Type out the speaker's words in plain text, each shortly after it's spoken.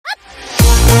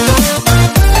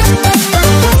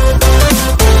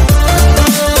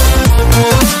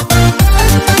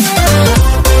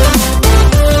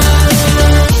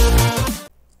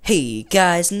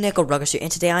guys, Augris here,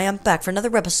 and today I am back for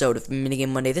another episode of Minigame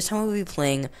Monday. This time we'll be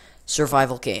playing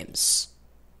survival games.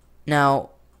 Now,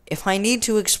 if I need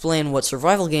to explain what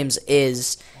survival games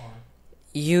is,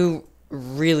 you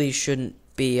really shouldn't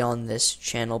be on this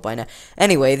channel by now.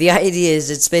 Anyway, the idea is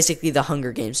it's basically the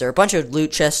Hunger Games. There are a bunch of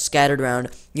loot chests scattered around.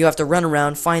 You have to run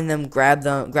around, find them, grab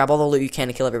all the loot you can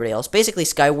to kill everybody else. Basically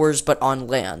Sky Wars, but on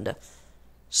land.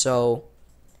 So,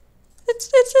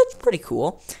 it's pretty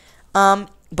cool.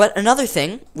 But another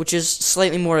thing, which is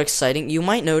slightly more exciting, you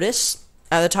might notice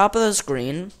at the top of the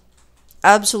screen,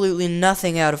 absolutely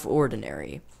nothing out of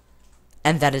ordinary.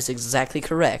 And that is exactly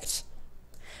correct.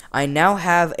 I now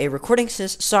have a recording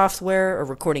software, a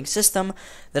recording system,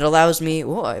 that allows me,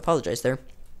 oh, I apologize there,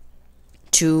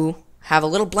 to have a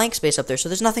little blank space up there, so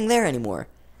there's nothing there anymore.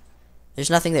 There's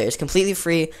nothing there. It's completely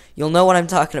free. You'll know what I'm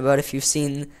talking about if you've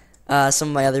seen some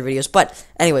of my other videos. But,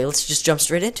 anyway, let's just jump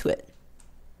straight into it.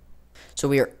 So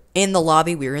we are in the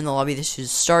lobby. This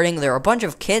is starting. There are a bunch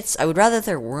of kits. I would rather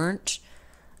there weren't.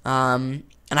 And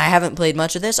I haven't played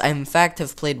much of this. I, in fact,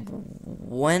 have played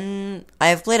I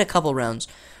have played a couple rounds,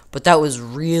 but that was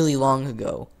really long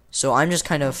ago. So I'm just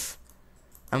kind of,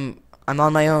 I'm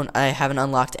on my own. I haven't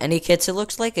unlocked any kits, it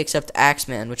looks like, except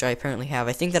Axeman, which I apparently have.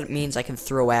 I think that it means I can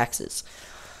throw axes.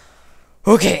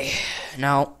 Okay,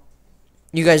 now,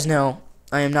 you guys know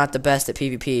I am not the best at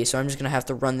PvP, so I'm just going to have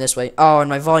to run this way. Oh, and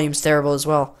my volume's terrible as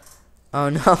well. Oh,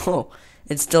 no.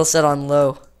 It's still set on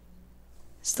low.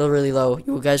 Still really low.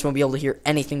 You guys won't be able to hear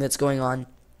anything that's going on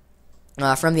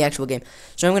from the actual game.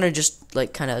 So I'm going to just,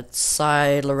 like, kind of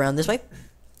sidle around this way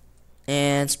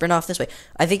and sprint off this way.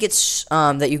 I think it's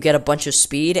that you get a bunch of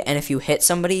speed, and if you hit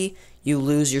somebody, you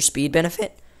lose your speed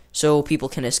benefit, so people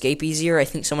can escape easier. I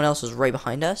think someone else is right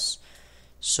behind us,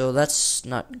 so that's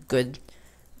not good.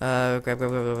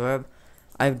 Grab.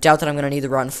 I doubt that I'm going to need the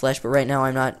rotten flesh, but right now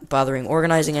I'm not bothering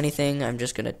organizing anything. I'm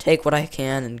just going to take what I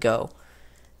can and go.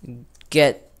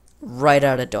 Get right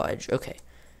out of dodge. Okay.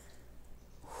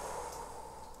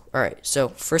 Alright, so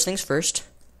first things first.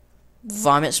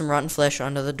 Vomit some rotten flesh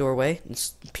onto the doorway.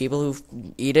 It's people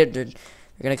who eat it, they're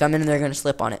going to come in and they're going to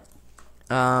slip on it.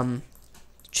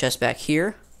 Chest back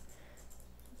here.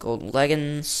 Golden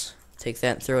leggings. Take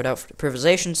that and throw it out for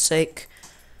improvisation's sake.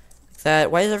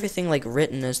 That, why is everything like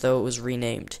written as though it was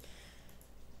renamed?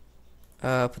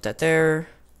 Put that there,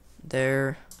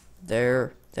 and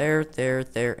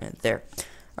there.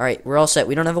 Alright, we're all set.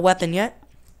 We don't have a weapon yet.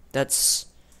 I was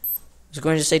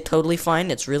going to say totally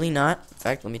fine. It's really not. In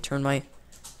fact, let me turn my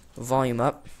volume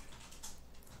up.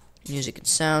 Music and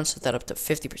sound, set that up to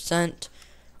 50%.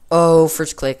 Oh,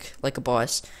 first click, like a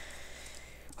boss.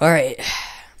 Alright,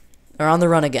 we're on the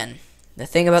run again. The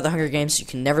thing about the Hunger Games, you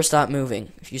can never stop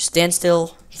moving. If you stand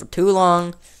still for too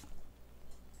long,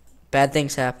 bad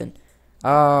things happen.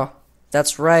 Oh,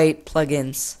 that's right,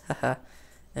 plugins. Haha.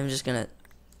 I'm just gonna,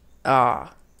 throw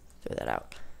that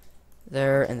out.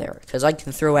 There and there, because I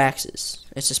can throw axes.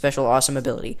 It's a special, awesome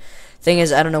ability. Thing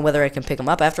is, I don't know whether I can pick them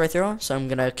up after I throw them, so I'm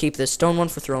gonna keep this stone one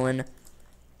for throwing,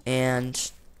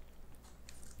 and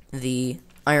the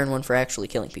iron one for actually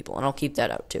killing people, and I'll keep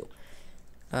that out too.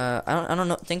 I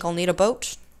don't think I'll need a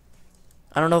boat.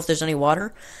 I don't know if there's any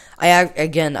water. I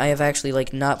have actually,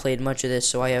 like, not played much of this,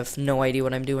 so I have no idea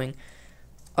what I'm doing.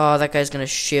 Oh, that guy's gonna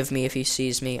shiv me if he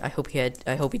sees me. I hope he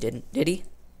didn't. Did he?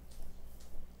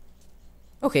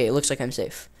 Okay, it looks like I'm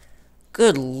safe.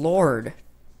 Good lord.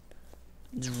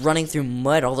 It's running through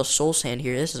mud, all the soul sand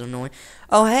here. This is annoying.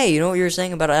 Oh, hey, you know what you were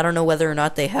saying about I don't know whether or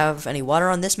not they have any water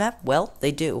on this map? Well,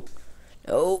 they do.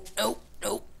 No.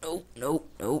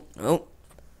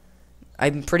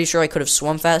 I'm pretty sure I could have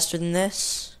swum faster than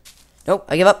this. Nope,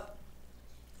 I give up.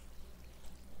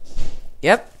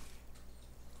 Yep.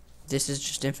 This is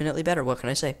just infinitely better. What can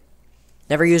I say?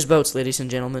 Never use boats, ladies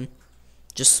and gentlemen.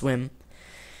 Just swim.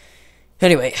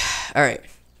 Anyway, all right.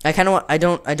 I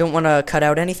don't want to cut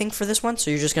out anything for this one, so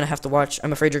you're just gonna have to watch.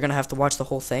 I'm afraid you're gonna have to watch the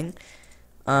whole thing.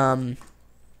 Oh,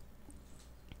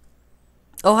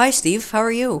 hi, Steve. How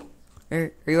are you?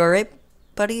 Are you all right,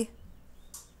 buddy?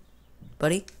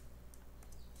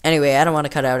 Anyway, I don't want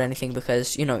to cut out anything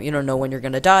because, you don't know when you're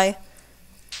going to die.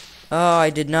 Oh,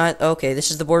 I did not. Okay, this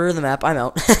is the border of the map. I'm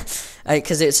out.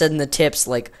 Because it said in the tips,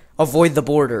 like, avoid the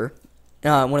border.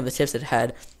 One of the tips it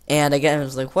had. And again, I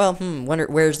was like, well,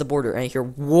 where's the border? And I hear,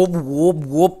 whoop, whoop,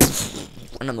 whoop.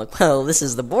 And I'm like, well, this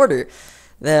is the border.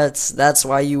 That's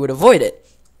why you would avoid it.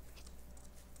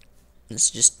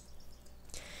 It's just...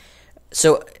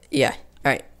 So, yeah.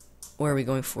 Alright. Where are we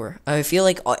going for? I feel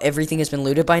like everything has been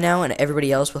looted by now, and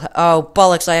everybody else will oh,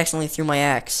 bollocks, I accidentally threw my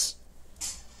axe.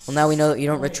 Well, now we know that you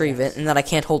don't retrieve it, and that I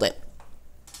can't hold it.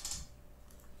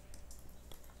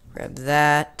 Grab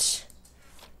that.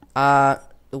 The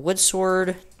wood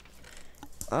sword.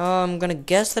 I'm gonna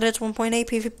guess that it's 1.8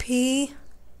 PvP.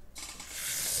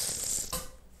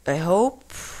 I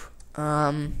hope.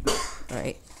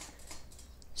 Alright.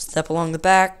 Step along the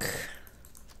back.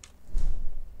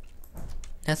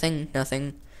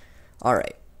 Nothing.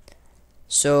 Alright.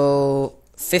 So,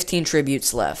 15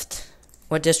 tributes left.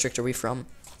 What district are we from?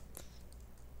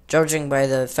 Judging by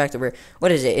the fact that we're...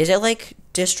 What is it? Is it like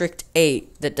District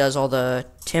 8 that does all the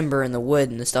timber and the wood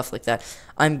and the stuff like that?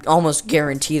 I'm almost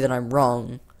guarantee that I'm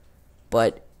wrong.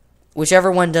 But whichever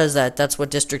one does that, that's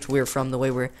what district we're from, the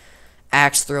way we're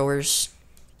axe throwers.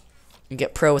 You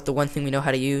get pro with the one thing we know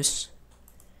how to use.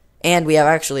 And we have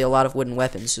actually a lot of wooden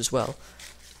weapons as well.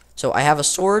 So I have a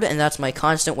sword, and that's my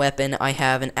constant weapon. I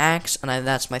have an axe, and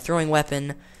that's my throwing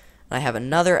weapon. I have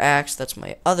another axe, that's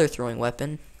my other throwing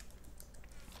weapon.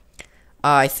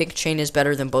 I think chain is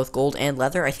better than both gold and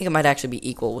leather. I think it might actually be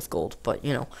equal with gold, but,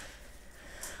 you know.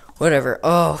 Whatever.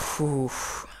 Oh,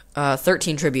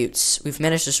 13 tributes. We've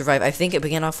managed to survive. I think it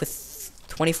began off with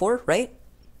 24, right?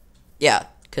 Yeah,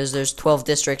 because there's 12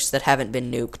 districts that haven't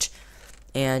been nuked.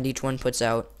 And each one puts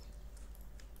out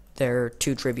their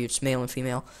 2 tributes, male and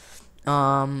female.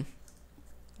 Alright.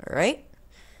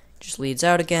 Just leads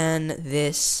out again.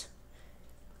 This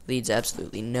leads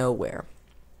absolutely nowhere.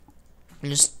 I'm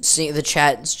just seeing the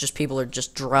chat, it's just people are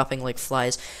just dropping like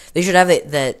flies. They should have it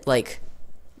that, like,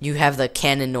 you have the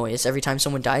cannon noise every time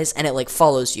someone dies, and it, like,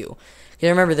 follows you. Because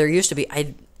I remember there used to be,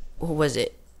 what was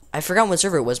it? I forgot what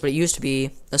server it was, but it used to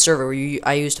be a server where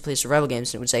I used to play survival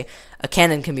games, and it would say, a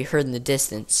cannon can be heard in the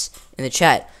distance, in the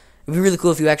chat. It would be really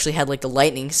cool if you actually had, like, the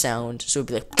lightning sound, so it would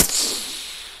be like,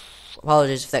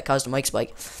 apologies if that caused a mic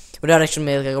spike, but it would actually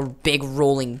make, like, a big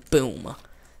rolling boom.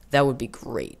 That would be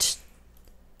great.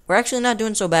 We're actually not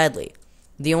doing so badly.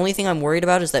 The only thing I'm worried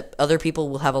about is that other people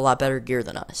will have a lot better gear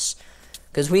than us.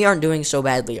 Because we aren't doing so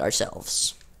badly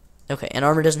ourselves. Okay, and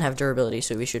armor doesn't have durability,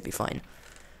 so we should be fine.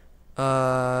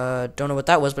 Don't know what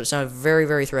that was, but it sounded very,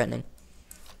 very threatening.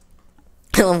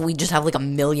 We just have like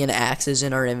 1,000,000 axes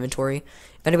in our inventory.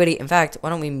 If anybody, in fact, why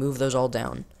don't we move those all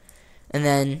down? And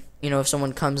then, you know, if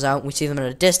someone comes out, we see them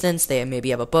at a distance, they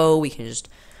maybe have a bow, we can just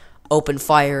open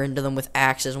fire into them with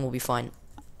axes and we'll be fine.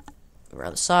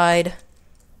 Around the side.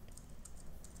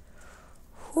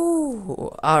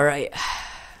 Whew. Alright.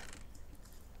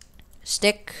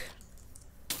 Stick.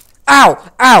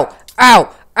 Ow! Ow!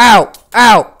 Ow! Ow!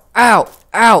 Ow! Ow!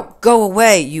 Ow! Go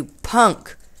away, you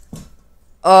punk!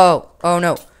 Oh. Oh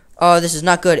no. Oh, this is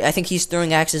not good. I think he's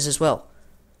throwing axes as well.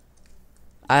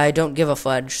 I don't give a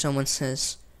fudge, someone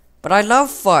says. But I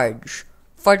love fudge.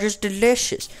 Fudge is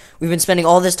delicious. We've been spending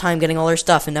all this time getting all our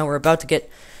stuff, and now we're about to get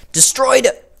destroyed.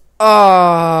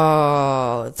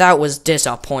 Oh, that was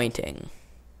disappointing.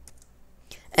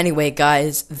 Anyway,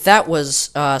 guys, that was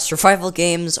survival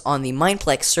games on the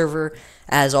Mineplex server.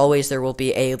 As always, there will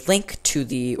be a link to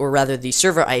the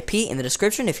server IP in the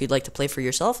description if you'd like to play for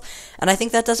yourself. And I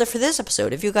think that does it for this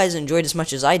episode. If you guys enjoyed as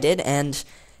much as I did, and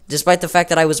despite the fact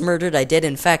that I was murdered, I did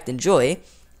in fact enjoy.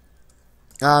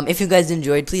 If you guys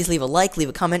enjoyed, please leave a like, leave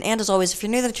a comment, and as always, if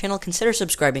you're new to the channel, consider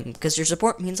subscribing, because your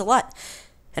support means a lot.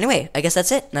 Anyway, I guess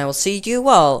that's it, and I will see you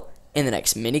all in the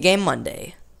next Minigame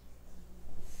Monday.